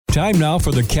Time now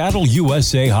for the Cattle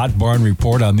USA Hot Barn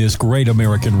Report on this great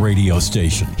American radio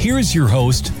station. Here's your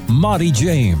host, Monty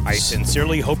James. I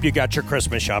sincerely hope you got your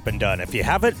Christmas shopping done. If you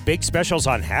haven't, big specials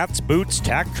on hats, boots,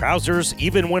 tack, trousers,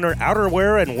 even winter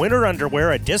outerwear and winter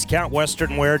underwear at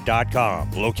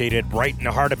DiscountWesternwear.com. Located right in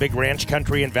the heart of Big Ranch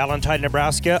Country in Valentine,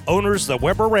 Nebraska, owners the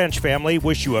Weber Ranch family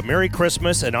wish you a Merry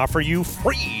Christmas and offer you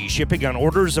free shipping on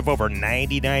orders of over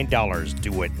 $99.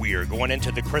 Do it. We are going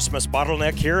into the Christmas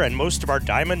bottleneck here, and most of our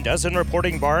Diamond Dozen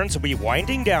reporting barns will be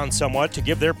winding down somewhat to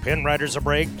give their pen riders a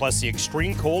break, plus the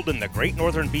extreme cold in the Great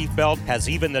Northern Beef Belt has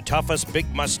even the toughest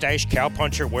big mustache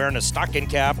cowpuncher wearing a stocking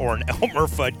cap or an Elmer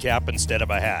Fudd cap instead of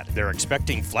a hat. They're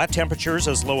expecting flat temperatures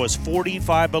as low as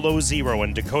 45 below zero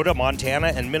in Dakota,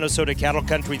 Montana, and Minnesota cattle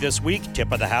country this week.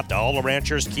 Tip of the hat to all the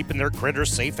ranchers keeping their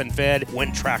critters safe and fed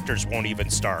when tractors won't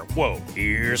even start. Whoa,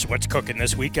 here's what's cooking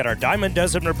this week at our Diamond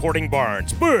Dozen reporting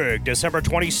barns. Big December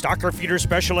 20 Stocker Feeder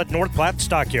Special at North Platte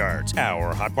Stockyards.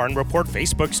 Our Hot Barn Report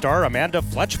Facebook star Amanda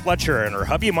Fletcher and her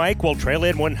hubby Mike will trail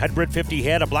in 150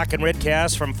 head of black and red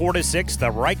calves from 4 to 6, the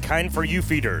right kind for you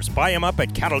feeders. Buy them up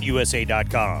at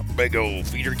cattleusa.com. Big old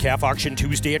feeder calf auction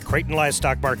Tuesday at Creighton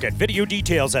Livestock Market. Video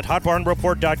details at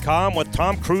hotbarnreport.com with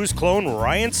Tom Cruise clone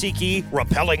Ryan Seeke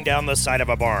rappelling down the side of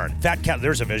a barn.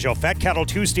 There's a visual. Fat Cattle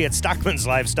Tuesday at Stockman's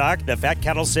Livestock. The fat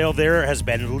cattle sale there has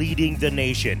been leading the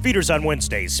nation. Feeders on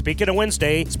Wednesdays. Speaking of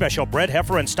Wednesday, special bred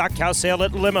heifer and stock cow sale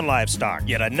at Lemon Livestock.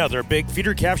 Yet another big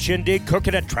feeder calf shindig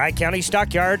cooking at Tri-County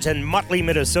Stockyards in Motley,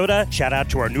 Minnesota. Shout out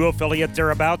to our new affiliate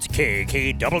thereabouts,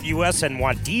 KKWS in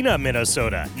Wadena,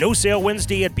 Minnesota. No sale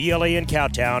Wednesday at BLA in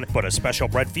Cowtown, but a special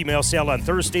bred female sale on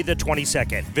Thursday the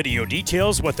 22nd. Video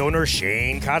details with owner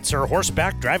Shane Kotzer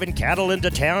horseback driving cattle into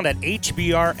town at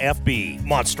HBR-FB.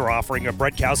 Monster offering of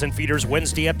bred cows and feeders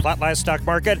Wednesday at Platte Livestock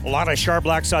Market. A lot of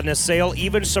Charblacks on this sale,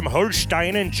 even some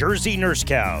Holstein and Jersey nurse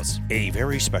cows. A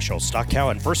very special stock cow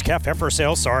and first calf heifer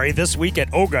sale, this week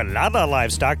at Ogallala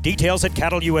Livestock. Details at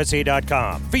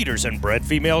cattleusa.com. Feeders and bred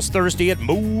females Thursday at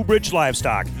Moobridge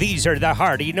Livestock. These are the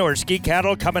hardy Norski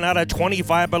cattle coming out of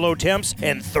 25 below temps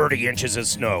and 30 inches of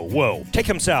snow. Whoa. Take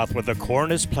them south where the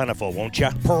corn is plentiful, won't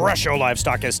ya? Prescio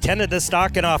Livestock is tentative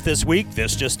stock and off this week.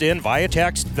 This just in via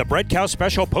text. The bred cow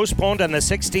special postponed on the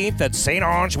 16th at St.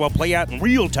 Ange will play out in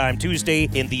real time Tuesday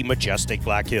in the majestic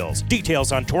Black Hills.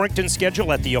 Details on Torrington's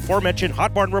schedule at the aforementioned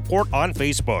Hot Barn Report on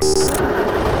Facebook.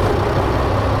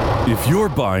 If you're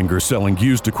buying or selling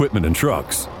used equipment and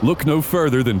trucks, look no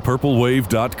further than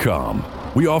PurpleWave.com.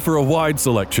 We offer a wide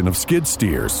selection of skid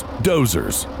steers,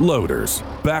 dozers, loaders,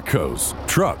 backhoes,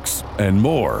 trucks, and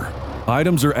more.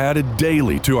 Items are added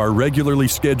daily to our regularly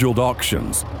scheduled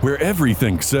auctions, where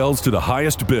everything sells to the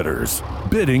highest bidders.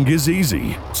 Bidding is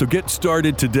easy, so get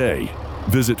started today.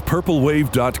 Visit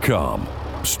PurpleWave.com.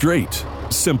 Straight,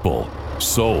 simple,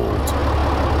 sold.